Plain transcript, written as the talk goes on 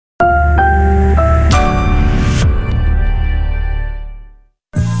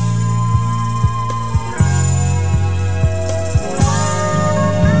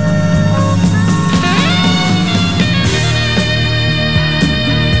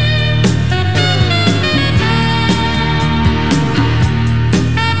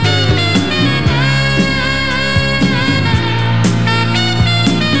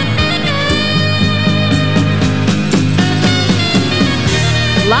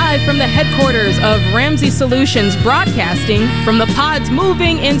live from the headquarters of Ramsey Solutions, broadcasting from the Pod's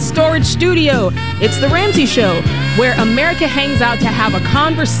Moving and Storage Studio. It's The Ramsey Show, where America hangs out to have a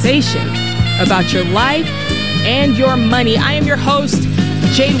conversation about your life and your money. I am your host,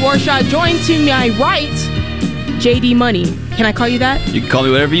 Jade Warshaw, joined to my right, JD Money. Can I call you that? You can call me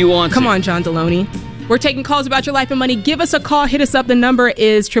whatever you want. Come on, John Deloney. We're taking calls about your life and money. Give us a call. Hit us up. The number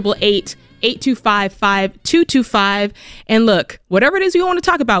is 888-825-5225. And look, whatever it is you want to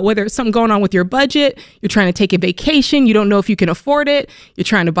talk about, whether it's something going on with your budget, you're trying to take a vacation, you don't know if you can afford it, you're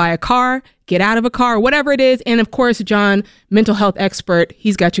trying to buy a car, get out of a car, whatever it is. And of course, John, mental health expert,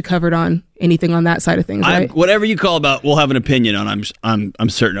 he's got you covered on anything on that side of things, right? Whatever you call about, we'll have an opinion on. I'm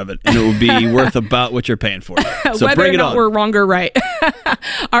certain of it, and it will be worth about what you're paying for. So whether bring or it not on. we're wrong or right.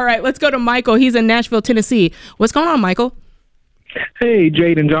 All right, let's go to Michael. He's in Nashville, Tennessee. What's going on, Michael? Hey,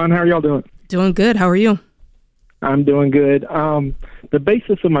 Jade and John, how are y'all doing? Doing good. How are you? I'm doing good. The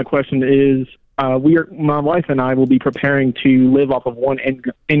basis of my question is my wife and I will be preparing to live off of one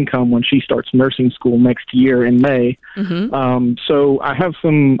income when she starts nursing school next year in May. Mm-hmm. So I have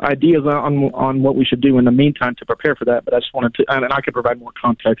some ideas on what we should do in the meantime to prepare for that, but I just wanted to, and I can provide more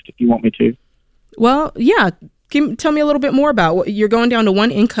context if you want me to. Well, yeah. Tell me a little bit more about what you're going down to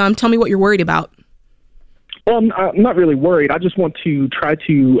one income. Tell me what you're worried about. Well, I'm not really worried. I just want to try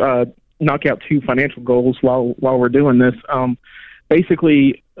to knock out two financial goals while we're doing this.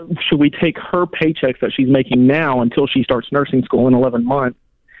 Basically, should we take her paychecks that she's making now until she starts nursing school in 11 months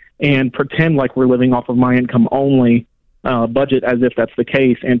and pretend like we're living off of my income only budget as if that's the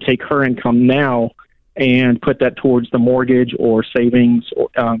case, and take her income now and put that towards the mortgage or savings or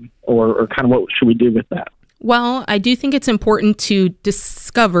kind of what should we do with that? Well, I do think it's important to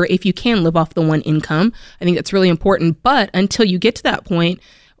discover if you can live off the one income. I think that's really important. But until you get to that point,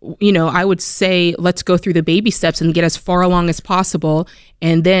 I would say let's go through the baby steps and get as far along as possible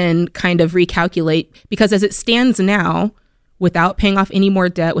and then kind of recalculate. Because as it stands now, without paying off any more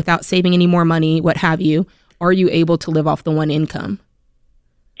debt, without saving any more money, what have you, are you able to live off the one income?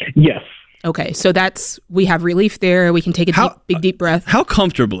 Yes. Okay. So we have relief there. We can take a deep breath. How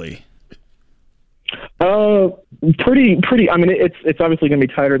comfortably? Pretty. I mean, it's obviously going to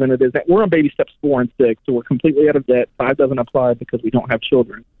be tighter than it is. We're on baby steps 4 and 6, so we're completely out of debt. 5 doesn't apply because we don't have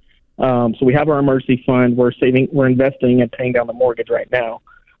children. So we have our emergency fund. We're saving, we're investing, and paying down the mortgage right now.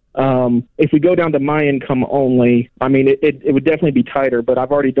 If we go down to my income only, I mean, it would definitely be tighter. But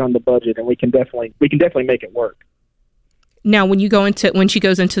I've already done the budget, and we can definitely make it work. Now, when she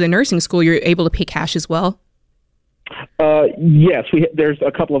goes into the nursing school, you're able to pay cash as well. Yes, there's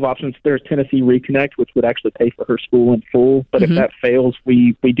a couple of options. There's Tennessee Reconnect, which would actually pay for her school in full. But if that fails,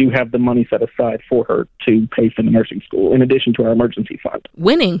 we do have the money set aside for her to pay for the nursing school, in addition to our emergency fund.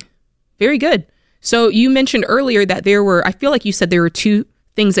 Winning. Very good. So you mentioned earlier that I feel like you said there were 2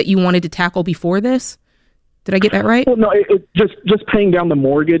 things that you wanted to tackle before this. Did I get that right? Well, no, just paying down the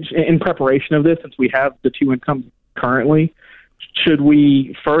mortgage in preparation of this, since we have the 2 incomes currently. Should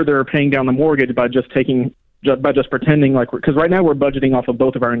we further paying down the mortgage by just pretending like because right now we're budgeting off of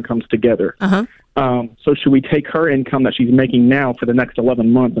both of our incomes together. Uh-huh. So should we take her income that she's making now for the next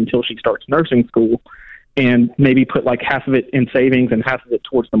 11 months until she starts nursing school, and maybe put like half of it in savings and half of it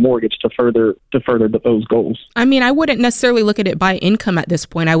towards the mortgage to further those goals? I mean, I wouldn't necessarily look at it by income at this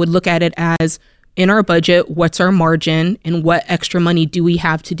point. I would look at it as, in our budget, what's our margin and what extra money do we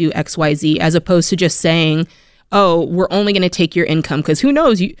have to do XYZ, as opposed to just saying, oh, we're only going to take your income, because who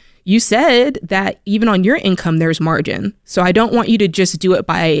knows, you said that even on your income, there's margin. So I don't want you to just do it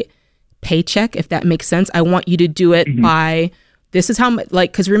by paycheck, if that makes sense. I want you to do it by, this is how much,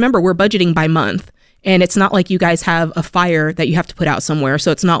 because remember, we're budgeting by month, and it's not like you guys have a fire that you have to put out somewhere.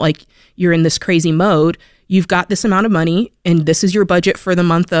 So it's not like you're in this crazy mode. You've got this amount of money, and this is your budget for the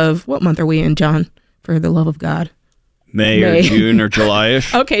month of, what month are we in, John? For the love of God. May or June or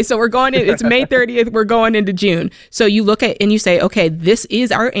July-ish. Okay, so it's May 30th, we're going into June. So you look at and you say, okay, this is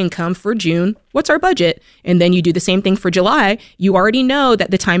our income for June. What's our budget? And then you do the same thing for July. You already know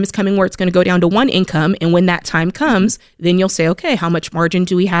that the time is coming where it's going to go down to one income. And when that time comes, then you'll say, okay, how much margin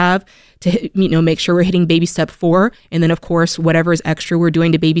do we have to make sure we're hitting baby step 4? And then, of course, whatever is extra, we're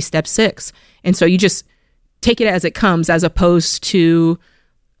doing to baby step 6. And so you just take it as it comes, as opposed to,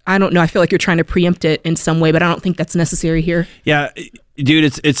 I don't know, I feel like you're trying to preempt it in some way, but I don't think that's necessary here. Yeah,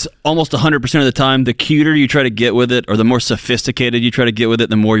 dude, it's almost 100% of the time, the cuter you try to get with it, or the more sophisticated you try to get with it,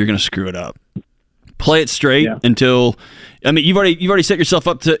 the more you're going to screw it up. Play it straight until, I mean, you've already set yourself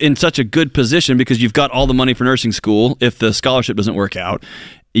up in such a good position because you've got all the money for nursing school. If the scholarship doesn't work out,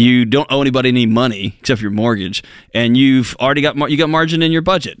 you don't owe anybody any money except for your mortgage, and you've already got margin in your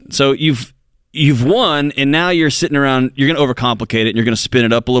budget. So you've won, and now you're sitting around, you're going to overcomplicate it, and you're going to spin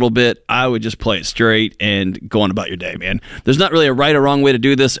it up a little bit. I would just play it straight and go on about your day, man. There's not really a right or wrong way to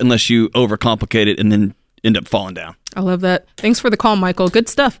do this unless you overcomplicate it and then end up falling down. I love that. Thanks for the call, Michael. Good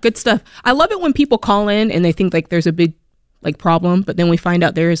stuff. Good stuff. I love it when people call in and they think like there's a big problem, but then we find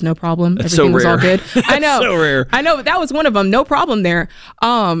out there is no problem. That's Everything so was rare. all good. I know. So rare. I know, but that was one of them. No problem there.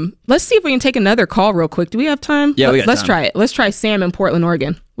 Let's see if we can take another call real quick. Do we have time? Yeah, we got Let's time. try it. Let's try Sam in Portland,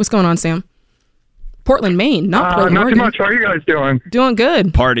 Oregon. What's going on, Sam? Portland, Maine, not Portland, not Oregon. too much. How are you guys doing? Doing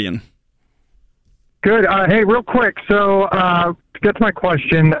good. Partying. Good. Hey, real quick. So, to get to my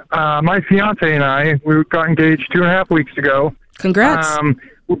question, my fiance and I, we got engaged 2.5 weeks ago. Congrats.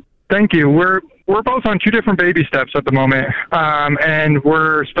 Thank you. We're both on 2 different baby steps at the moment, and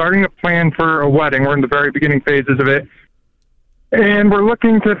we're starting to plan for a wedding. We're in the very beginning phases of it, and we're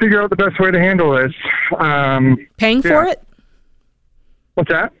looking to figure out the best way to handle this. Paying for it? What's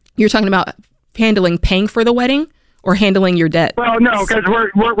that? You're talking about paying for the wedding or handling your debt? Well, no, because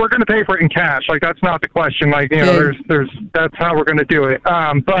we're going to pay for it in cash. Like, that's not the question. Like, you know, there's that's how we're going to do it.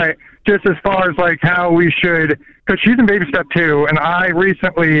 But just as far as like how we should, because she's in baby step 2, and I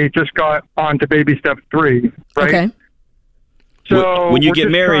recently just got onto baby step 3. Right. Okay. So when you we're get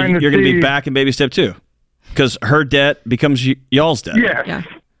just married, trying to you're going to be see- back in baby step 2 because her debt becomes y'all's debt. Yes. Yeah.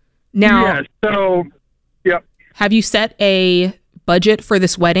 Now, Yes. So, yep. have you set a budget for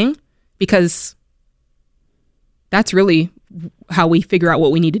this wedding? Because that's really how we figure out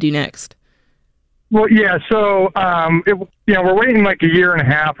what we need to do next. Well, yeah. So, we're waiting like 1.5 years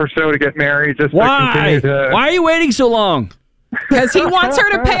or so to get married. Just Why? to continue to. Why are you waiting so long? Because he wants her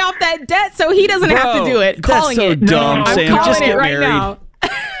to pay off that debt so he doesn't have to do it. That's Calling so it. dumb, No, Sam. I'm calling Just it get right married. now.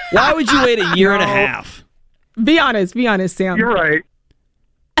 Why would you wait 1.5 years? Be honest, Sam. You're right.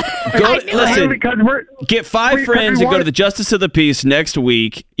 Listen, Because get 5 friends and go to the Justice of the Peace next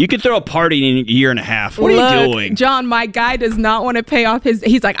week. You can throw a party in 1.5 years. What are you doing? John, my guy does not want to pay off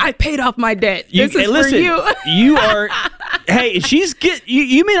he's like, I paid off my debt. This is listen, for you. You are, hey,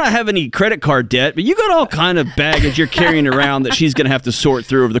 you may not have any credit card debt, but you got all kind of baggage you're carrying around that she's going to have to sort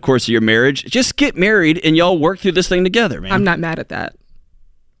through over the course of your marriage. Just get married and y'all work through this thing together, man. I'm not mad at that.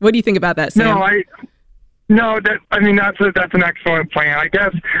 What do you think about that, Sam? That's an excellent plan. I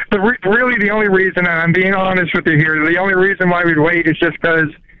guess really the only reason, and I'm being honest with you here, the only reason why we'd wait is just because,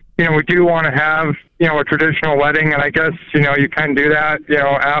 you know, we do want to have, you know, a traditional wedding, and I guess, you know, you can do that, you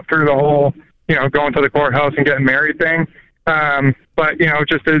know, after the whole, you know, going to the courthouse and getting married thing. But, you know,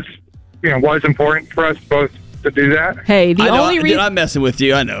 just as, you know, was important for us both to do that. Hey, I'm messing with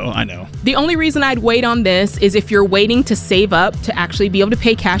you. I know. The only reason I'd wait on this is if you're waiting to save up to actually be able to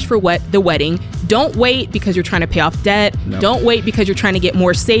pay cash for the wedding. Don't wait because you're trying to pay off debt. No. Don't wait because you're trying to get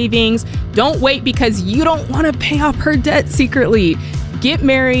more savings. Don't wait because you don't want to pay off her debt secretly. Get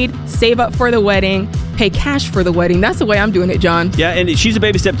married, save up for the wedding, pay cash for the wedding. That's the way I'm doing it, John. Yeah, and she's a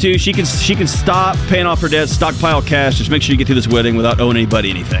baby step 2. She can stop paying off her debt, stockpile cash. Just make sure you get through this wedding without owing anybody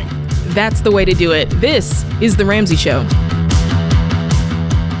anything. That's the way to do it. This is The Ramsey Show.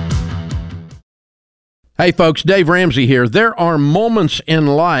 Hey folks, Dave Ramsey here. There are moments in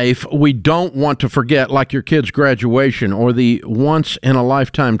life we don't want to forget, like your kid's graduation or the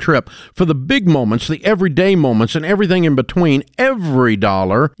once-in-a-lifetime trip. For the big moments, the everyday moments, and everything in between, every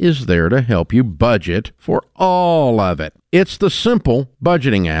dollar is there to help you budget for all of it. It's the Simple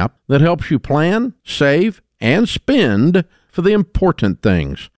budgeting app that helps you plan, save, and spend for the important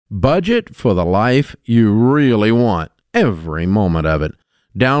things. Budget for the life you really want, every moment of it.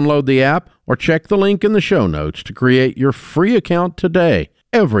 Download the app or check the link in the show notes to create your free account today.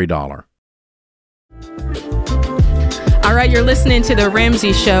 Every dollar. All right, you're listening to The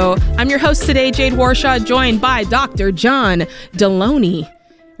Ramsey Show. I'm your host today, Jade Warshaw, joined by Dr. John Deloney.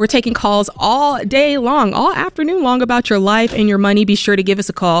 We're taking calls all day long, all afternoon long about your life and your money. Be sure to give us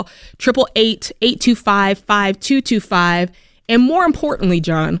a call, 888-825-5225. And more importantly,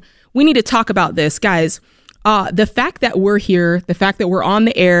 John, we need to talk about this, guys. The fact that we're here, the fact that we're on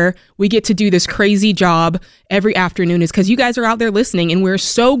the air, we get to do this crazy job every afternoon is because you guys are out there listening. And we're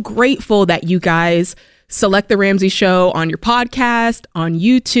so grateful that you guys select The Ramsey Show on your podcast, on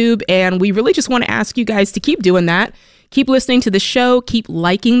YouTube. And we really just want to ask you guys to keep doing that. Keep listening to the show. Keep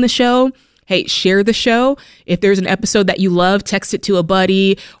liking the show. Hey, share the show. If there's an episode that you love, text it to a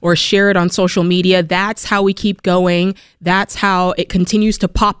buddy or share it on social media. That's how we keep going. That's how it continues to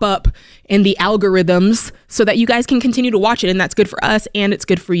pop up in the algorithms so that you guys can continue to watch it. And that's good for us and it's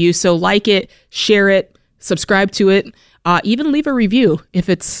good for you. So like it, share it, subscribe to it, even leave a review if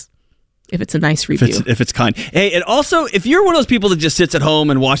it's a nice review. If it's kind. Hey, and also, if you're one of those people that just sits at home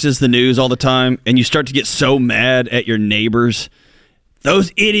and watches the news all the time and you start to get so mad at your neighbors,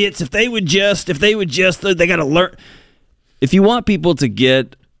 those idiots, if they would just, they got to learn. If you want people to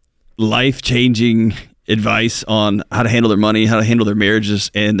get life-changing advice on how to handle their money, how to handle their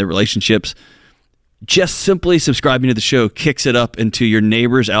marriages and their relationships, just simply subscribing to the show kicks it up into your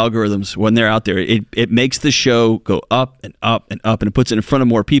neighbor's algorithms when they're out there. It makes the show go up and up and up, and it puts it in front of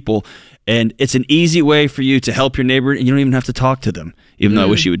more people. And it's an easy way for you to help your neighbor, and you don't even have to talk to them, even though I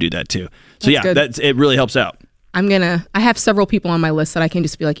wish you would do that too. So it really helps out. I have several people on my list that I can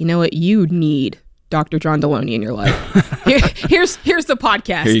just be like, you know what, you need Dr. John Deloney in your life. Here's the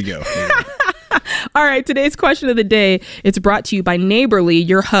podcast. Here you go. All right, today's question of the day, it's brought to you by Neighborly,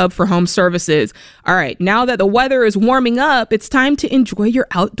 your hub for home services. All right, now that the weather is warming up, it's time to enjoy your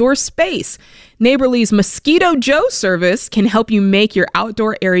outdoor space. Neighborly's Mosquito Joe service can help you make your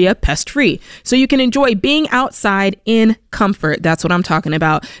outdoor area pest-free, so you can enjoy being outside in comfort. That's what I'm talking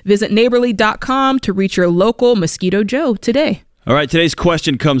about. Visit neighborly.com to reach your local Mosquito Joe today. All right, today's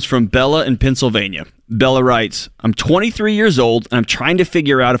question comes from Bella in Pennsylvania. Bella writes, I'm 23 years old, and I'm trying to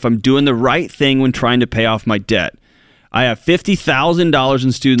figure out if I'm doing the right thing when trying to pay off my debt. I have $50,000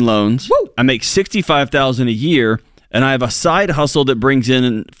 in student loans. Woo! I make $65,000 a year, and I have a side hustle that brings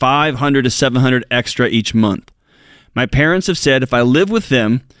in $500 to $700 extra each month. My parents have said if I live with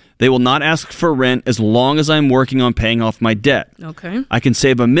them, they will not ask for rent as long as I'm working on paying off my debt. Okay. I can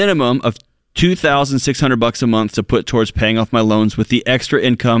save a minimum of $2,600 a month to put towards paying off my loans. With the extra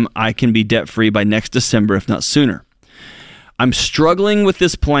income, I can be debt-free by next December, if not sooner. I'm struggling with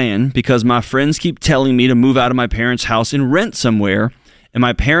this plan because my friends keep telling me to move out of my parents' house and rent somewhere, and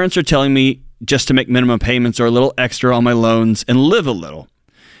my parents are telling me just to make minimum payments or a little extra on my loans and live a little.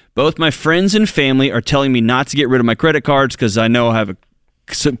 Both my friends and family are telling me not to get rid of my credit cards because I have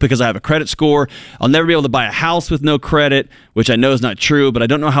a credit score. I'll never be able to buy a house with no credit, which I know is not true, but I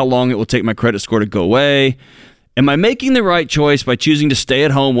don't know how long it will take my credit score to go away. Am I making the right choice by choosing to stay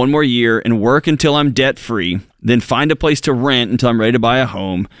at home one more year and work until I'm debt-free, then find a place to rent until I'm ready to buy a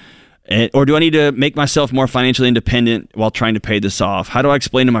home? Or do I need to make myself more financially independent while trying to pay this off? How do I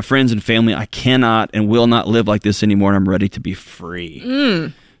explain to my friends and family I cannot and will not live like this anymore and I'm ready to be free?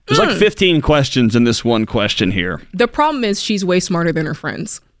 There's like 15 questions in this one question here. The problem is she's way smarter than her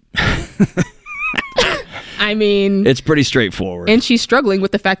friends. I mean... It's pretty straightforward. And she's struggling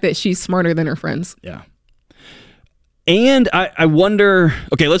with the fact that she's smarter than her friends. Yeah. And I wonder...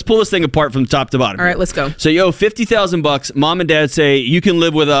 Okay, let's pull this thing apart from top to bottom. All right, let's go. So, $50,000. Mom and dad say, you can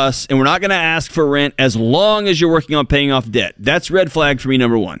live with us, and we're not going to ask for rent as long as you're working on paying off debt. That's red flag for me,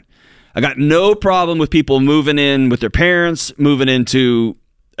 number one. I got no problem with people moving in with their parents, moving into...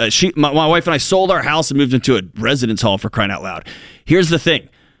 my wife and I sold our house and moved into a residence hall, for crying out loud. Here's the thing.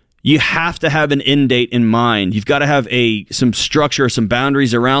 You have to have an end date in mind. You've got to have some structure, some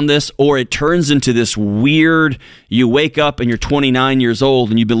boundaries around this, or it turns into this weird, you wake up and you're 29 years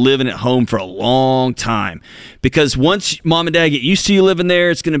old and you've been living at home for a long time. Because once mom and dad get used to you living there,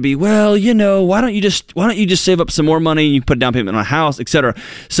 it's going to be, well, why don't you just save up some more money and you put a down payment on a house, etc.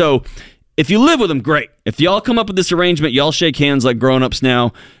 So if you live with them, great. If y'all come up with this arrangement, y'all shake hands like grown-ups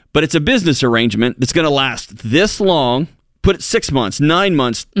now, but it's a business arrangement that's going to last this long. Put it 6 months, 9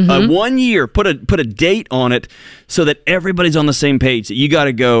 months, 1 year. Put a date on it so that everybody's on the same page that you got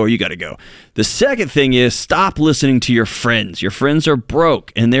to go or you got to go. The second thing is stop listening to your friends. Your friends are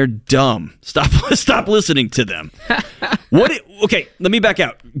broke and they're dumb. Stop listening to them. Okay, let me back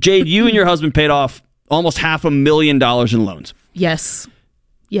out. Jade, you and your husband paid off almost $500,000 in loans. Yes.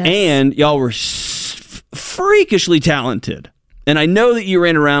 And y'all were freakishly talented. And I know that you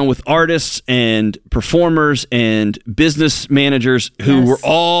ran around with artists and performers and business managers who were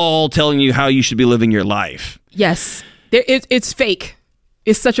all telling you how you should be living your life. Yes. It's fake.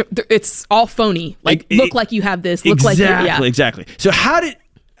 It's all phony. Look like you have this. Look like you, yeah. Exactly. So how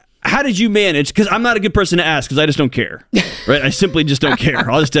did you manage? Because I'm not a good person to ask because I just don't care. Right? I simply just don't care.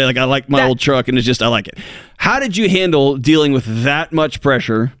 I'll just tell you, I like my old truck and I like it. How did you handle dealing with that much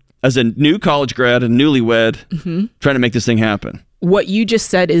pressure as a new college grad, a newlywed, trying to make this thing happen? What you just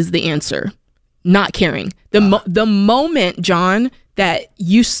said is the answer. Not caring. The moment, John, that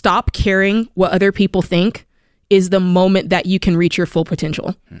you stop caring what other people think is the moment that you can reach your full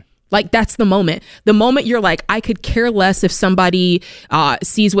potential. Like, that's the moment. The moment you're like, I could care less if somebody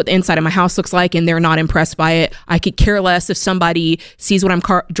sees what the inside of my house looks like and they're not impressed by it. I could care less if somebody sees what I'm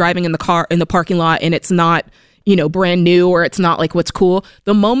driving in the parking lot and it's not brand new or it's not like what's cool.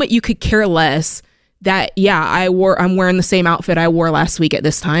 The moment you could care less that, I'm wearing the same outfit I wore last week at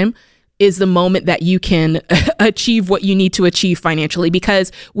this time is the moment that you can achieve what you need to achieve financially,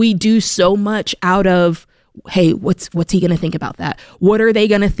 because we do so much out of, hey, what's he going to think about that? What are they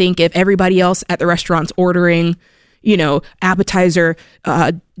going to think if everybody else at the restaurant's ordering, appetizer,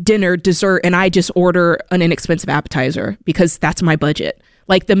 dinner, dessert, and I just order an inexpensive appetizer because that's my budget.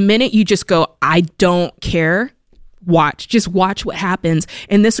 Like the minute you just go, I don't care, just watch what happens.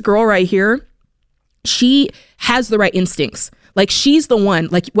 And this girl right here, she has the right instincts. Like she's the one,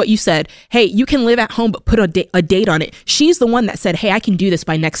 like what you said, hey, you can live at home, but put a date on it. She's the one that said, hey, I can do this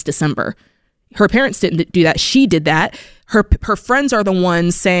by next December. Her parents didn't do that. She did that. Her friends are the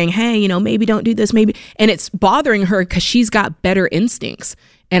ones saying, hey, maybe don't do this, maybe. And it's bothering her because she's got better instincts.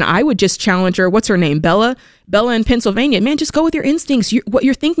 And I would just challenge her. What's her name? Bella in Pennsylvania. Man, just go with your instincts. What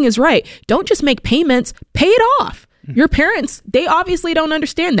you're thinking is right. Don't just make payments. Pay it off. Your parents, they obviously don't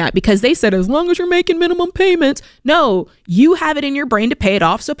understand that because they said, as long as you're making minimum payments. No, you have it in your brain to pay it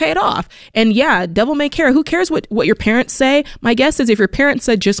off, so pay it off. And yeah, devil may care. Who cares what your parents say? My guess is if your parents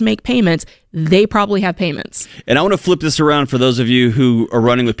said just make payments, they probably have payments. And I want to flip this around for those of you who are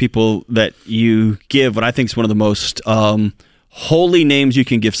running with people that you give what I think is one of the most holy names you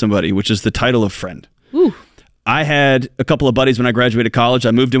can give somebody, which is the title of friend. Ooh. I had a couple of buddies when I graduated college.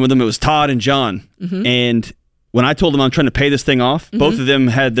 I moved in with them. It was Todd and John. Mm-hmm. And when I told them I'm trying to pay this thing off, mm-hmm. both of them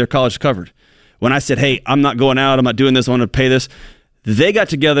had their college covered. When I said, hey, I'm not going out, I'm not doing this, I want to pay this, they got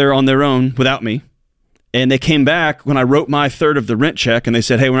together on their own without me. And they came back when I wrote my third of the rent check and they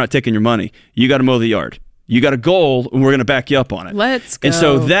said, hey, we're not taking your money. You got to mow the yard. You got a goal and we're going to back you up on it. Let's go. And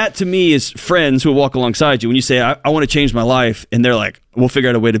so that to me is friends who will walk alongside you. When you say, I want to change my life, and they're like, we'll figure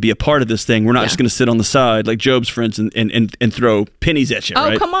out a way to be a part of this thing. We're not just going to sit on the side like Job's friends and throw pennies at you.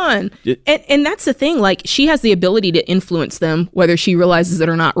 Oh, right? Come on. And that's the thing. Like she has the ability to influence them, whether she realizes it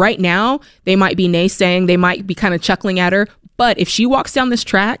or not. Right now, they might be naysaying. They might be kind of chuckling at her. But if she walks down this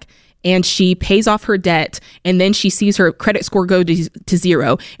track and she pays off her debt, and then she sees her credit score go to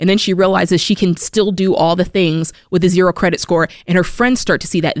zero, and then she realizes she can still do all the things with a zero credit score, and her friends start to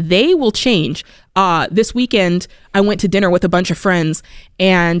see that, they will change. This weekend, I went to dinner with a bunch of friends,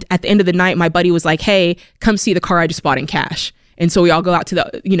 and at the end of the night, my buddy was like, hey, come see the car I just bought in cash. And so we all go out to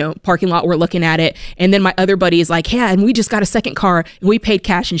the, parking lot, we're looking at it. And then my other buddy is like, yeah, and we just got a second car, and we paid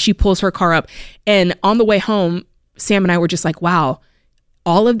cash, and she pulls her car up. And on the way home, Sam and I were just like, wow,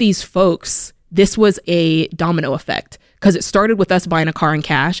 all of these folks, this was a domino effect because it started with us buying a car in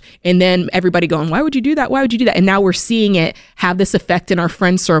cash and then everybody going, why would you do that? Why would you do that? And now we're seeing it have this effect in our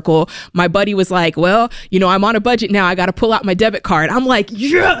friend circle. My buddy was like, well, I'm on a budget now. I got to pull out my debit card. I'm like,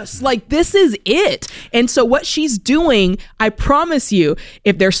 yes, like this is it. And so what she's doing, I promise you,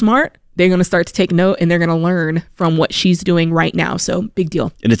 if they're smart, they're going to start to take note and they're going to learn from what she's doing right now. So big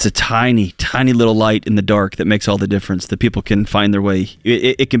deal. And it's a tiny, tiny little light in the dark that makes all the difference, that people can find their way.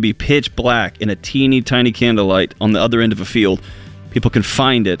 It can be pitch black in a teeny tiny candlelight on the other end of a field. People can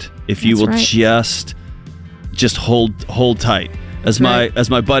find it if you will just hold tight. As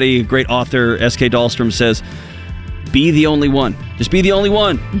my buddy, great author, S.K. Dahlstrom says, be the only one. Just be the only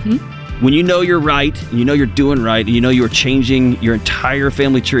one. Mm-hmm. When you know you're right, and you know you're doing right, and you know you're changing your entire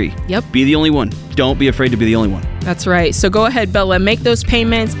family tree. Yep. Be the only one. Don't be afraid to be the only one. That's right. So go ahead, Bella, make those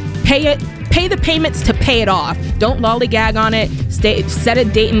payments. Pay the payments to pay it off. Don't lollygag on it. Set a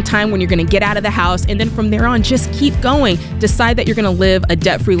date and time when you're going to get out of the house. And then from there on, just keep going. Decide that you're going to live a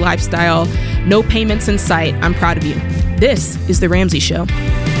debt-free lifestyle. No payments in sight. I'm proud of you. This is The Ramsey Show.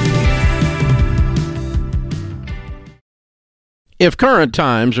 If current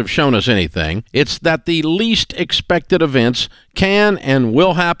times have shown us anything, it's that the least expected events can and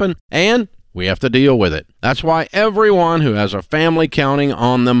will happen, and we have to deal with it. That's why everyone who has a family counting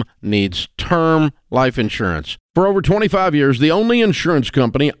on them needs term life insurance. For over 25 years, the only insurance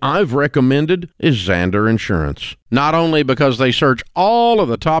company I've recommended is Zander Insurance. Not only because they search all of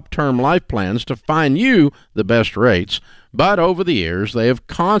the top term life plans to find you the best rates, but over the years, they have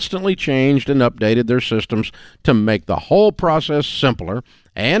constantly changed and updated their systems to make the whole process simpler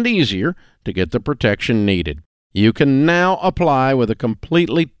and easier to get the protection needed. You can now apply with a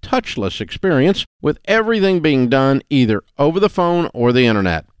completely touchless experience, with everything being done either over the phone or the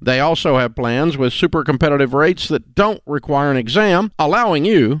internet. They also have plans with super competitive rates that don't require an exam, allowing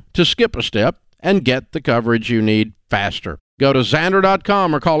you to skip a step and get the coverage you need faster. Go to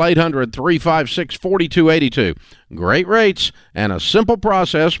Zander.com or call 800-356-4282. Great rates and a simple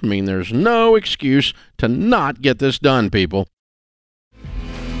process mean there's no excuse to not get this done, people.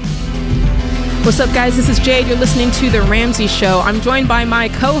 What's up, guys? This is Jade. You're listening to The Ramsey Show. I'm joined by my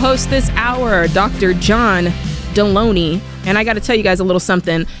co-host this hour, Dr. John Deloney. And I got to tell you guys a little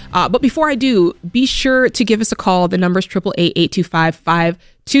something. But before I do, be sure to give us a call. The number is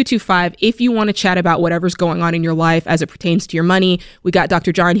 888-825-5225 if you want to chat about whatever's going on in your life as it pertains to your money. We got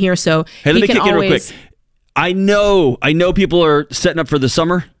Dr. John here, so hey, let me kick in real quick. I know people are setting up for the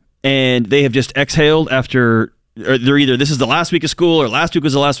summer, and they have just exhaled after or they're either this is the last week of school or last week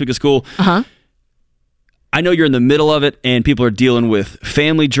was the last week of school. Uh-huh. I know you're in the middle of it, and people are dealing with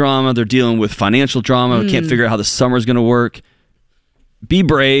family drama. They're dealing with financial drama. Can't figure out how the summer's going to work. Be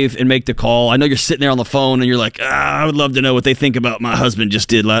brave and make the call. I know you're sitting there on the phone, and you're like, I would love to know what they think about my husband just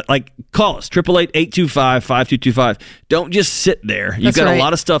did. Like, call us, 888-825-5225. Don't just sit there. You've got a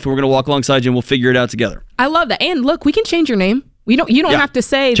lot of stuff, and we're going to walk alongside you, and we'll figure it out together. I love that. And look, we can change your name. You don't have to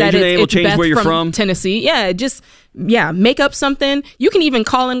say change that your name, it's change Beth where you're from Tennessee. Yeah, just make up something. You can even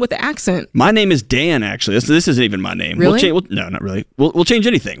call in with the accent. My name is Dan, actually. This isn't even my name. Really? No, not really. We'll change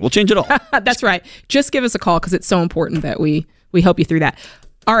anything. We'll change it all. That's right. Just give us a call because it's so important that we help you through that.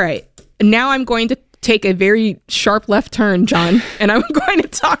 All right. Now I'm going to take a very sharp left turn, John, and I'm going to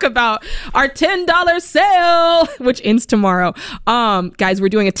talk about our $10 sale, which ends tomorrow. Guys, we're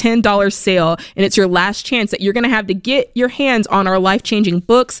doing a $10 sale, and it's your last chance that you're going to have to get your hands on our life-changing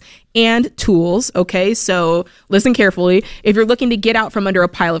books and tools. Okay, so listen carefully. If you're looking to get out from under a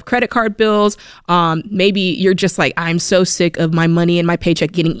pile of credit card bills, maybe you're just like, I'm so sick of my money and my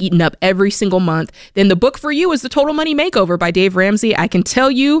paycheck getting eaten up every single month, then the book for you is The Total Money Makeover by Dave Ramsey. I can tell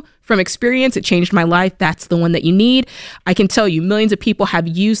you from experience, it changed my life. That's the one that you need. I can tell you millions of people have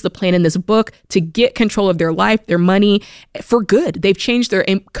used the plan in this book to get control of their life, their money for good. They've changed their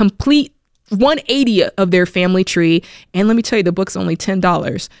complete 180 of their family tree. And let me tell you, the book's only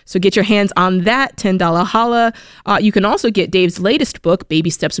 $10. So get your hands on that $10 holla. You can also get Dave's latest book, Baby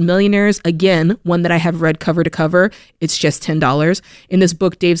Steps Millionaires. Again, one that I have read cover to cover. It's just $10. In this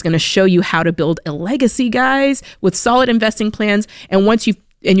book, Dave's going to show you how to build a legacy, guys, with solid investing plans. And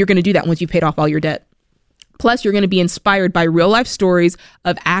you're going to do that once you've paid off all your debt. Plus, you're going to be inspired by real life stories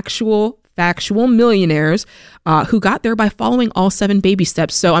of actual factual millionaires who got there by following all 7 baby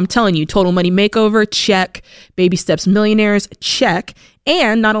steps. So I'm telling you, Total Money Makeover, check. Baby Steps Millionaires, check.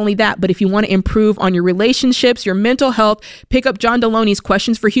 And not only that, but if you want to improve on your relationships, your mental health, pick up John Deloney's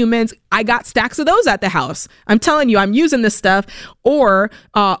Questions for Humans. I got stacks of those at the house. I'm telling you, I'm using this stuff. Or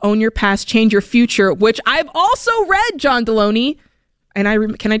Own Your Past, Change Your Future, which I've also read, John Deloney.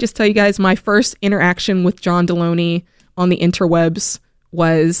 And can I just tell you guys, my first interaction with John Deloney on the interwebs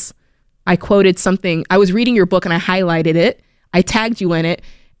was I quoted something. I was reading your book and I highlighted it. I tagged you in it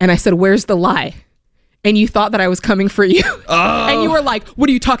and I said, "Where's the lie?" And you thought that I was coming for you. Oh. And you were like, "What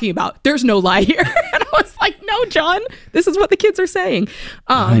are you talking about? There's no lie here." And I was like, "No, John, this is what the kids are saying."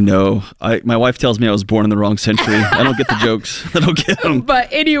 I know. My wife tells me I was born in the wrong century. I don't get the jokes. I don't get them. But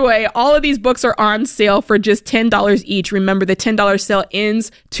anyway, all of these books are on sale for just $10 each. Remember, the $10 sale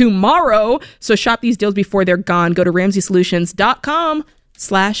ends tomorrow. So shop these deals before they're gone. Go to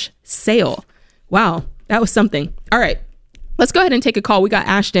RamseySolutions.com/sale. Wow, that was something. All right. Let's go ahead and take a call. We got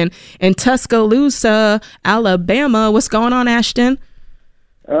Ashton in Tuscaloosa, Alabama. What's going on, Ashton?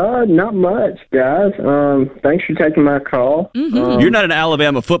 Not much, guys. Thanks for taking my call. Mm-hmm. You're not an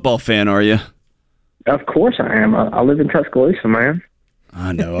Alabama football fan, are you? Of course I am. I live in Tuscaloosa, man.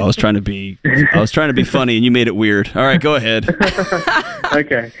 I know. I was trying to be funny, and you made it weird. All right, go ahead.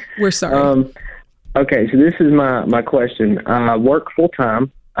 Okay. We're sorry. Okay, so this is my question. I work full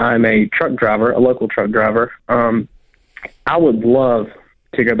time. I'm a truck driver, a local truck driver. I would love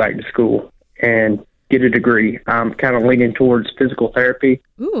to go back to school and get a degree. I'm kind of leaning towards physical therapy.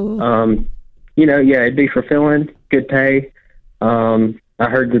 Ooh. It'd be fulfilling, good pay. I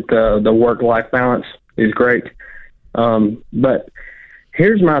heard that the work-life balance is great. But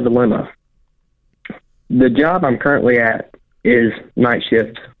here's my dilemma. The job I'm currently at is night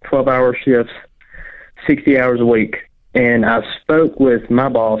shifts, 12-hour shifts, 60 hours a week. And I spoke with my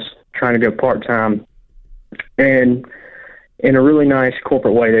boss trying to go part-time, and in a really nice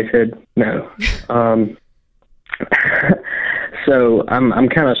corporate way, they said no. So I'm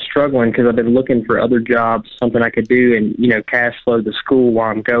kind of struggling because I've been looking for other jobs, something I could do and, cash flow the school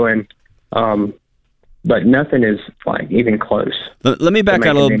while I'm going. But nothing is like even close. Let me back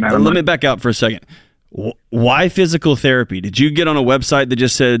out Let me back out for a second. Why physical therapy? Did you get on a website that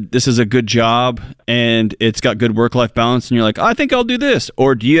just said this is a good job and it's got good work-life balance and you're like, I think I'll do this?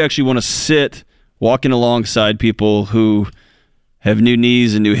 Or do you actually want to sit walking alongside people who have new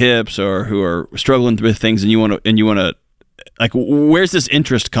knees and new hips or who are struggling with things and you want to like, where's this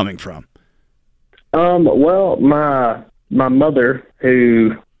interest coming from? Well, my mother,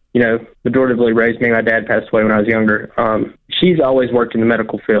 who, majoritively raised me, my dad passed away when I was younger. She's always worked in the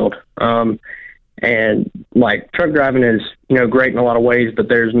medical field. And like truck driving is, great in a lot of ways, but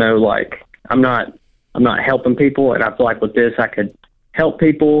there's no, like, I'm not helping people. And I feel like with this, I could help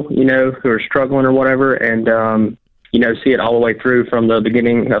people, who are struggling or whatever. And, see it all the way through from the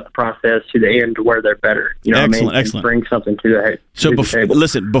beginning of the process to the end to where they're better. Excellent. And bring something to the table.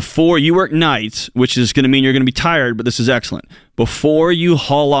 Listen, before you work nights, which is going to mean you're going to be tired, but this is excellent. Before you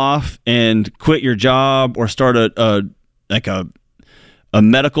haul off and quit your job or start a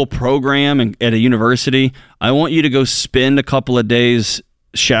medical program at a university, I want you to go spend a couple of days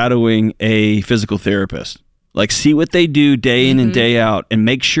shadowing a physical therapist. Like, see what they do day in and day out and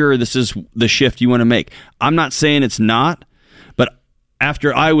make sure this is the shift you want to make. I'm not saying it's not, but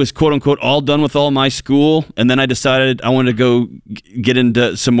after I was, quote unquote, all done with all my school, and then I decided I wanted to go get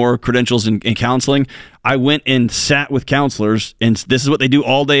into some more credentials in counseling, I went and sat with counselors, and this is what they do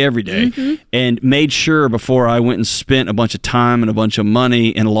all day, every day, and made sure before I went and spent a bunch of time and a bunch of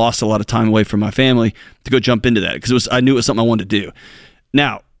money and lost a lot of time away from my family to go jump into that, because I knew it was something I wanted to do.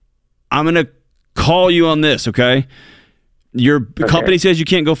 Now, I'm going to call you on this, okay? Your company says you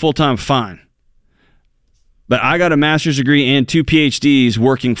can't go full-time, fine. But I got a master's degree and 2 PhDs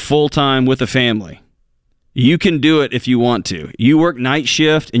working full-time with a family. You can do it if you want to. You work night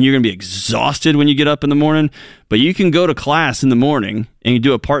shift and you're going to be exhausted when you get up in the morning, but you can go to class in the morning and you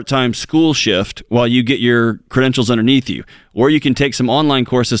do a part-time school shift while you get your credentials underneath you. Or you can take some online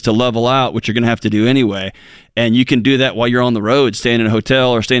courses to level out, which you're going to have to do anyway. And you can do that while you're on the road, staying in a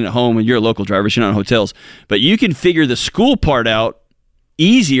hotel or staying at home, and you're a local driver, so you're not in hotels. But you can figure the school part out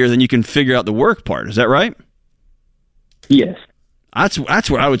easier than you can figure out the work part. Is that right? Yes. That's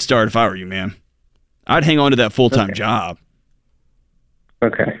where I would start if I were you, man. I'd hang on to that full-time job.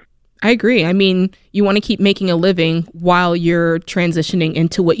 Okay. I agree. I mean, you want to keep making a living while you're transitioning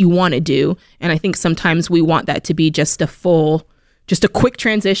into what you want to do. And I think sometimes we want that to be just a quick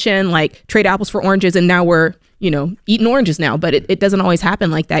transition, like trade apples for oranges, and now we're, eating oranges now. But it doesn't always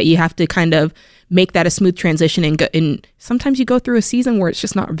happen like that. You have to kind of make that a smooth transition, and sometimes you go through a season where it's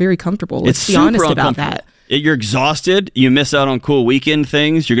just not very comfortable. Let's be honest about that. You're exhausted. You miss out on cool weekend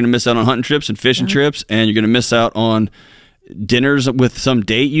things. You're going to miss out on hunting trips and fishing trips, and you're going to miss out on dinners with some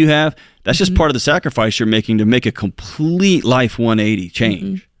date you have. That's just part of the sacrifice you're making to make a complete life 180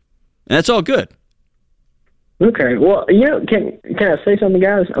 change. And that's all good. Okay. Well, can I say something,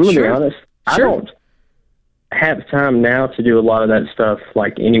 guys? I'm going to be honest. I don't have time now to do a lot of that stuff,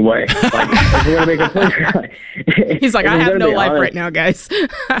 like, anyway. Like, if we're going to be completely He's like, I have no life right now, guys.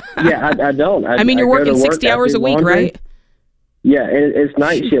 Yeah, I don't. I mean, you're working 60 hours a week, right? Yeah, it's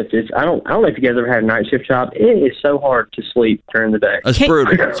night shift. I don't know if you guys ever had a night shift job. It is so hard to sleep during the day. It's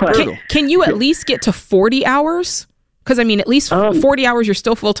brutal. Can you at least get to 40 hours? Because, I mean, at least 40 hours, you're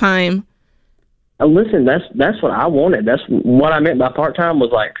still full-time. Listen, that's what I wanted. That's what I meant by part-time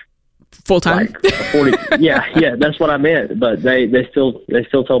was like, full-time? Like 40. yeah, that's what I meant. But they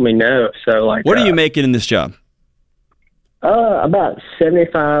still told me no. So, like, what are you making in this job? About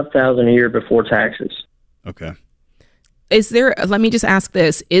 $75,000 a year before taxes. Okay. Let me just ask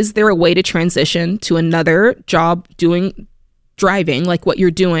this, is there a way to transition to another job doing driving, like what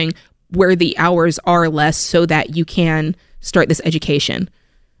you're doing, where the hours are less so that you can start this education?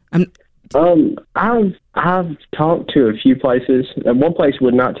 I've talked to a few places. One place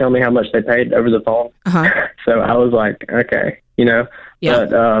would not tell me how much they paid over the phone. So I was like, okay,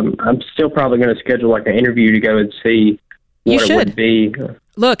 but I'm still probably going to schedule like an interview to go and see what it would be.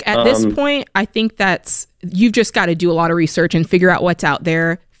 Look, at this point, I think you've just got to do a lot of research and figure out what's out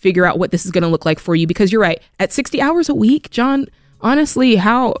there, figure out what this is going to look like for you, because you're right. At 60 hours a week, John, honestly,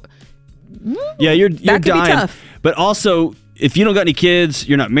 Yeah, you're that could dying. Be tough. But also, if you don't got any kids,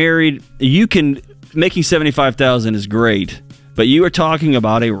 you're not married, making $75,000 is great. But you are talking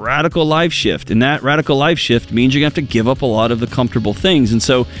about a radical life shift, and that radical life shift means you're going to have to give up a lot of the comfortable things. And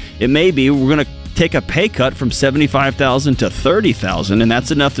so it may be we're going to take a pay cut from $75,000 to $30,000, and that's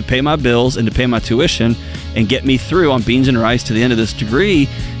enough to pay my bills and to pay my tuition and get me through on beans and rice to the end of this degree.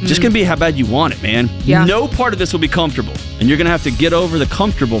 Just going to be how bad you want it, man. Yeah. No part of this will be comfortable, and you're going to have to get over the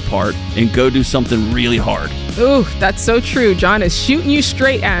comfortable part and go do something really hard. Ooh, that's so true. John is shooting you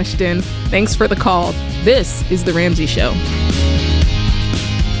straight, Ashton. Thanks for the call. This is The Ramsey Show.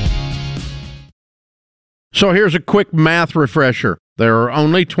 So here's a quick math refresher. There are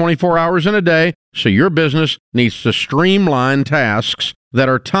only 24 hours in a day, so your business needs to streamline tasks that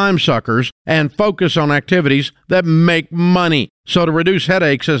are time suckers and focus on activities that make money. So to reduce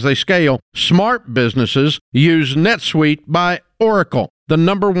headaches as they scale, smart businesses use NetSuite by Oracle, the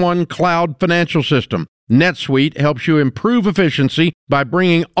 #1 cloud financial system. NetSuite helps you improve efficiency by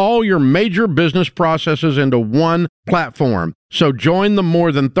bringing all your major business processes into one platform. So join the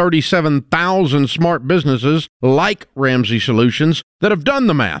more than 37,000 smart businesses like Ramsey Solutions that have done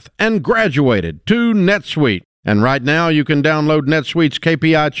the math and graduated to NetSuite. And right now, you can download NetSuite's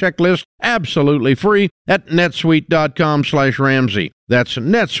KPI checklist absolutely free at netsuite.com/Ramsey. That's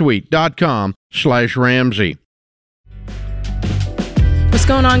netsuite.com/Ramsey. What's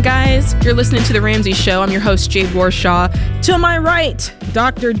going on, guys? You're listening to The Ramsey Show. I'm your host, Jade Warshaw. To my right,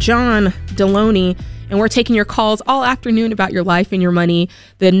 Dr. John Deloney. And we're taking your calls all afternoon about your life and your money.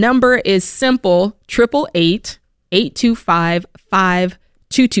 The number is simple,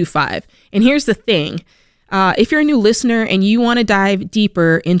 888-825-5225. And here's the thing. If you're a new listener and you want to dive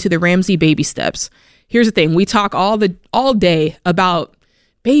deeper into the Ramsey baby steps, here's the thing. We talk all day about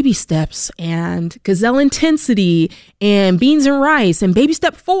baby steps and gazelle intensity and beans and rice and baby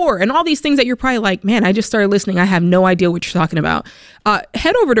step 4 and all these things that you're probably like, man, I just started listening. I have no idea what you're talking about.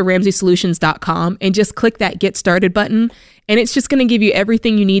 Head over to RamseySolutions.com and just click that Get Started button. And it's just going to give you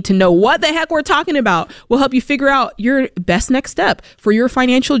everything you need to know what the heck we're talking about. We'll help you figure out your best next step for your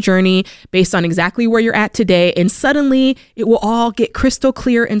financial journey based on exactly where you're at today. And suddenly it will all get crystal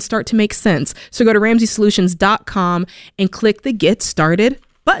clear and start to make sense. So go to RamseySolutions.com and click the Get Started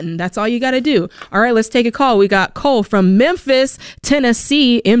button. That's all you got to do. All right, let's take a call. We got Cole from Memphis,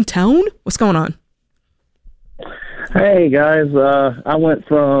 Tennessee. M-Town, what's going on? Hey guys, I went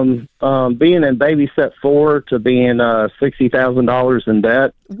from being in baby step 4 to being $60,000 in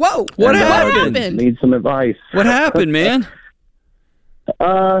debt. Whoa! What happened? Need some advice. What happened, man?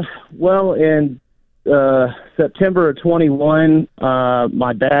 Well, in September of 21,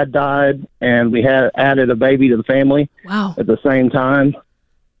 my dad died, and we had added a baby to the family. Wow! At the same time.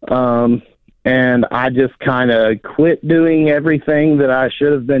 And I just kind of quit doing everything that I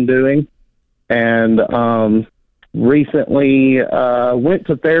should have been doing. And recently went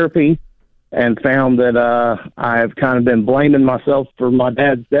to therapy and found that I've kind of been blaming myself for my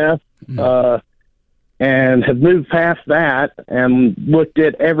dad's death. And have moved past that and looked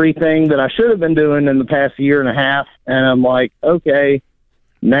at everything that I should have been doing in the past year and a half. And I'm like, okay,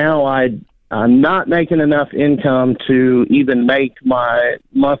 now I'm not making enough income to even make my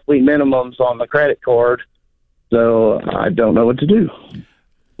monthly minimums on the credit card. So I don't know what to do.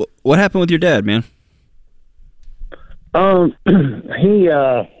 What happened with your dad, man? He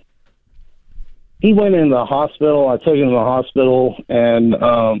went in the hospital. I took him to the hospital, and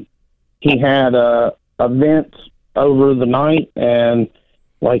he had a vent over the night, and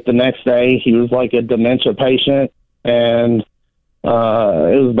like the next day he was like a dementia patient, and it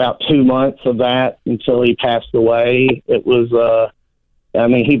was about 2 months of that until he passed away. It was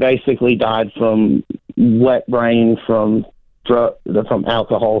he basically died from wet brain from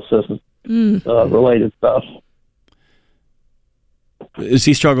alcohol system related stuff. Does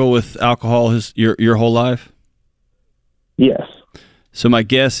he struggle with alcohol your whole life? Yes. So my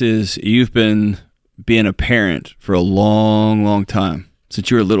guess is you've been being a parent for a long, long time,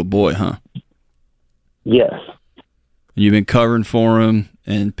 since you were a little boy, huh? Yes. And you've been covering for him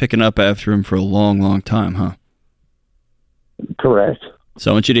and picking up after him for a long, long time, huh? Correct.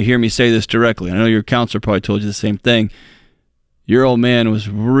 So I want you to hear me say this directly. I know your counselor probably told you the same thing. Your old man was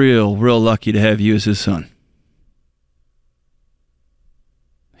real, real lucky to have you as his son.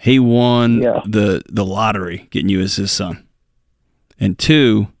 He won the lottery getting you as his son. And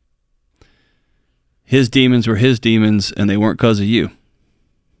 2, his demons were his demons, and they weren't because of you.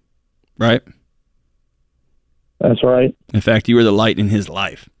 Right? That's right. In fact, you were the light in his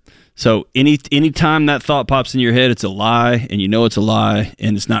life. So any time that thought pops in your head, it's a lie, and you know it's a lie,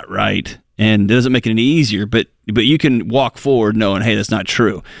 and it's not right, and it doesn't make it any easier, but you can walk forward knowing, hey, that's not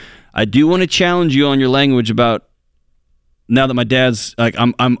true. I do want to challenge you on your language about, now that my dad's, like,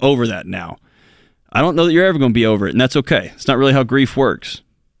 I'm over that now. I don't know that you're ever going to be over it, and that's okay. It's not really how grief works.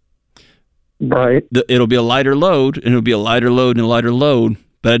 Right. It'll be a lighter load, and it'll be a lighter load and a lighter load,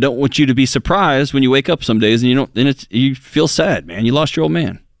 but I don't want you to be surprised when you wake up some days and you feel sad, man. You lost your old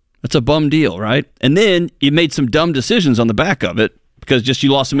man. That's a bum deal, right? And then you made some dumb decisions on the back of it because just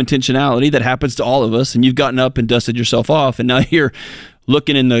you lost some intentionality. That happens to all of us, and you've gotten up and dusted yourself off, and now you're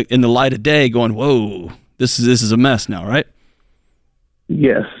looking in the light of day going, whoa, this is a mess now, right?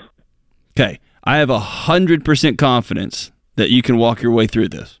 Yes. Okay. I have 100% confidence that you can walk your way through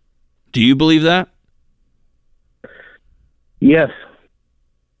this. Do you believe that? Yes.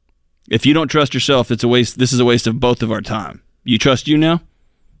 If you don't trust yourself, it's a waste. This is a waste of both of our time. You trust you now?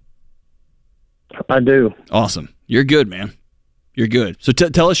 I do. Awesome. You're good, man. You're good. So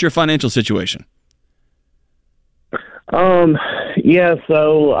tell us your financial situation. Yeah,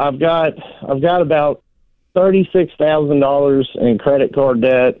 so I've got about $36,000 in credit card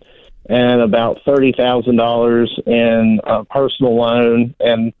debt and about $30,000 in a personal loan,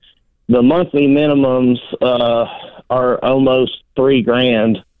 and the monthly minimums are almost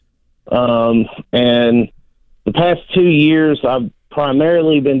 $3,000. And the past 2 years, I've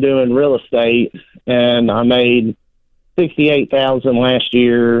primarily been doing real estate, and I made $68,000 last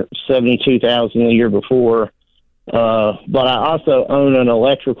year, $72,000 the year before. But I also own an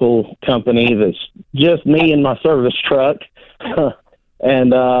electrical company that's just me and my service truck.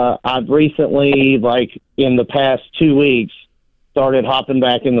 And I've recently, like in the past 2 weeks, started hopping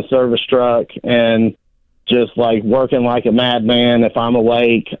back in the service truck and just like working like a madman. If I'm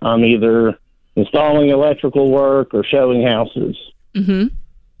awake, I'm either installing electrical work or showing houses. Mm-hmm.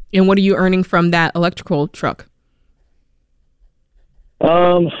 And what are you earning from that electrical truck?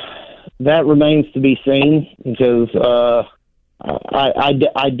 That remains to be seen, because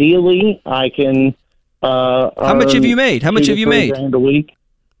ideally I can. How much have you made? How much have you made? $3,000 a week.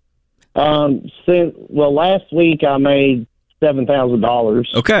 Last week I made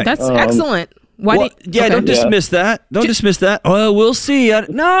 $7,000. Okay, that's excellent. Don't dismiss that. Don't dismiss that. Well, we'll see.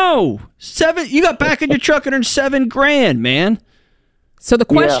 No, 7. You got back in your truck and earned $7,000, man. So the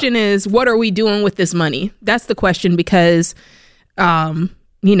question is, what are we doing with this money? That's the question, because,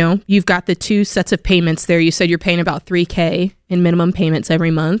 you've got the 2 sets of payments there. You said you're paying about $3,000 in minimum payments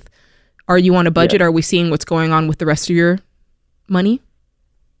every month. Are you on a budget? Yeah. Are we seeing what's going on with the rest of your money?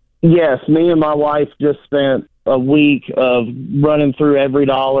 Yes, me and my wife just spent a week of running through every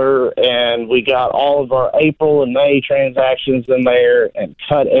dollar, and we got all of our April and May transactions in there and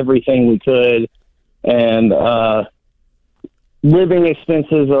cut everything we could. And living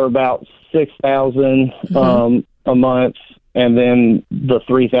expenses are about $6,000 a month, and then the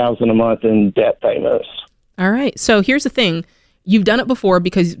 $3,000 a month in debt payments. All right. So here's the thing. You've done it before,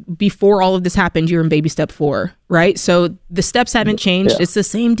 because before all of this happened, you were in baby step 4, right? So the steps haven't changed. Yeah. It's the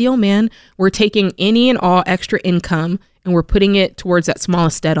same deal, man. We're taking any and all extra income and we're putting it towards that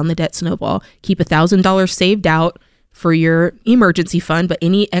smallest debt on the debt snowball. Keep $1,000 saved out for your emergency fund, but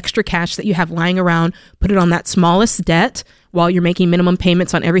any extra cash that you have lying around, put it on that smallest debt while you're making minimum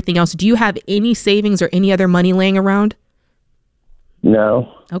payments on everything else. Do you have any savings or any other money laying around?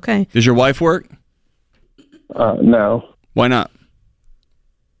 No. Okay. Does your wife work? No. Why not?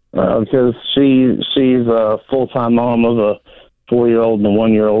 Because she's a full-time mom of a 4-year-old and a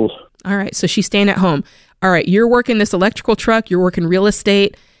 1-year-old. All right, so she's staying at home. All right, you're working this electrical truck, you're working real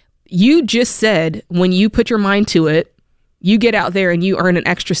estate. You just said when you put your mind to it, you get out there and you earn an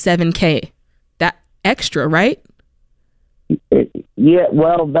extra $7,000. That extra, right? Yeah,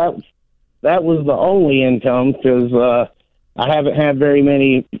 well, that was the only income, because I haven't had very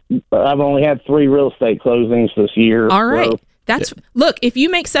many. I've only had 3 real estate closings this year. All right. Look, if you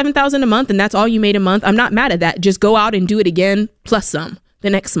make $7,000 a month and that's all you made a month, I'm not mad at that. Just go out and do it again plus some the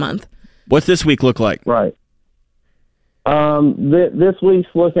next month. What's this week look like? Right. This week's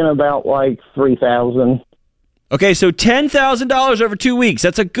looking about like $3,000. Okay, so $10,000 over 2 weeks.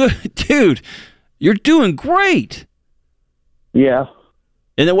 That's a good, dude. You're doing great. Yeah.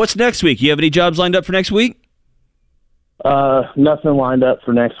 And then what's next week? You have any jobs lined up for next week? Nothing lined up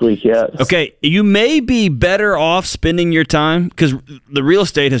for next week yet. Okay, you may be better off spending your time, because the real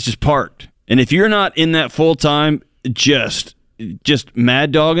estate has just parked. And if you're not in that full time, just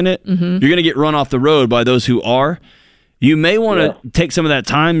mad dogging it, you're going to get run off the road by those who are. You may want to take some of that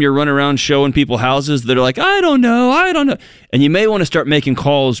time you're running around showing people houses that are like, I don't know. And you may want to start making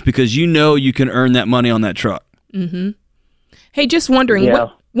calls, because you know you can earn that money on that truck. Mm-hmm. Hey, just wondering,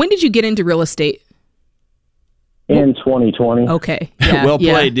 when did you get into real estate? In 2020. Okay. Yeah, well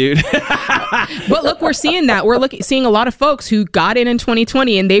played, dude. But look, we're seeing that. We're seeing a lot of folks who got in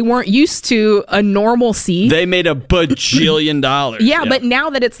 2020 and they weren't used to a normalcy. They made a bajillion. Yeah, but now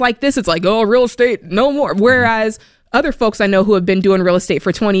that it's like this, it's like, oh, real estate, no more. Whereas other folks I know who have been doing real estate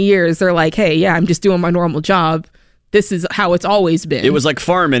for 20 years, they're like, hey, yeah, I'm just doing my normal job. This is how it's always been. It was like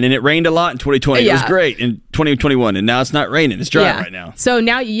farming, and it rained a lot in 2020. It was great in 2021, and now it's not raining. It's dry right now. So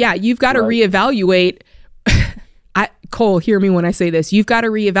now, you've got to reevaluate. Cole, hear me when I say this. You've got to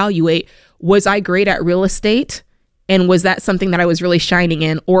reevaluate. Was I great at real estate? And was that something that I was really shining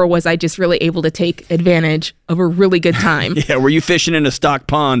in? Or was I just really able to take advantage of a really good time? Yeah, were you fishing in a stock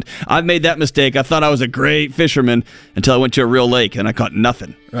pond? I've made that mistake. I thought I was a great fisherman until I went to a real lake and I caught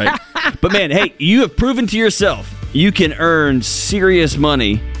nothing. Right? But man, hey, you have proven to yourself you can earn serious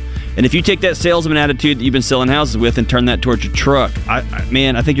money. And if you take that salesman attitude that you've been selling houses with and turn that towards your truck, I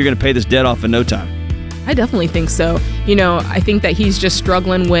think you're going to pay this debt off in no time. I definitely think so. I think that he's just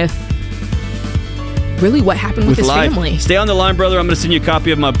struggling with really what happened with his family. Stay on the line, brother. I'm going to send you a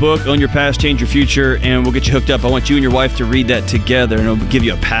copy of my book, Own Your Past, Change Your Future, and we'll get you hooked up. I want you and your wife to read that together, and it'll give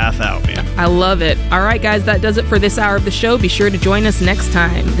you a path out, man. I love it. All right, guys, that does it for this hour of the show. Be sure to join us next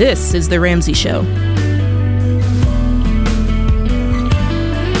time. This is The Ramsey Show.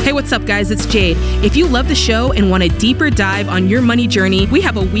 Hey, what's up, guys? It's Jade. If you love the show and want a deeper dive on your money journey, we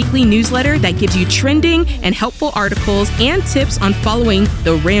have a weekly newsletter that gives you trending and helpful articles and tips on following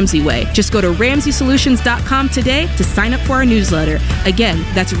the Ramsey way. Just go to RamseySolutions.com today to sign up for our newsletter. Again,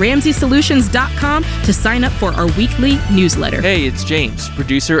 that's RamseySolutions.com to sign up for our weekly newsletter. Hey, it's James,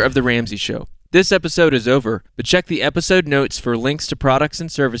 producer of The Ramsey Show. This episode is over, but check the episode notes for links to products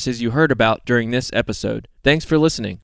and services you heard about during this episode. Thanks for listening.